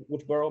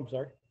 Which borough? I'm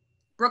sorry.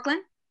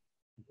 Brooklyn.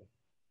 Okay.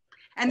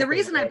 And the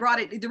reason I brought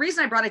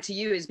it to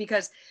you is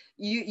because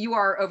you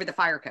are over the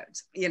fire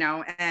codes,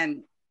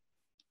 and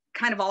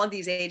kind of all of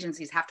these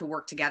agencies have to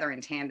work together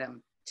in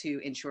tandem to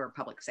ensure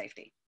public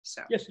safety.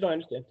 So yes, no, I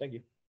understand. Thank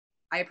you.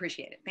 I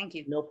appreciate it. Thank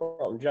you. No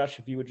problem. Josh,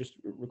 if you would just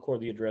record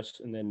the address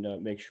and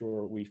then make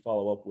sure we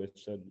follow up with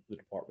the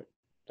department.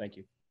 Thank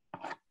you.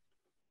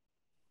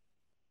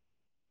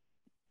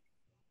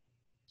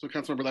 So,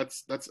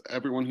 Councilmember, that's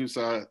everyone who's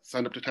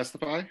signed up to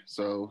testify.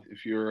 So,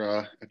 if you're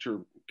at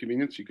your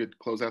convenience, you could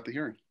close out the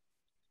hearing.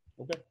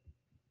 Okay.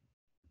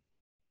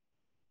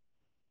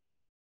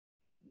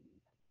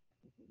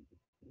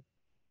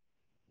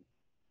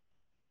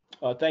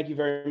 Thank you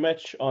very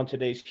much on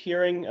today's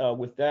hearing.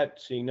 With that,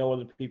 seeing no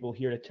other people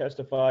here to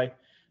testify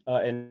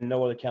and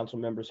no other council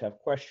members have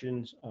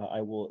questions,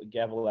 I will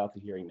gavel out the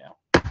hearing now.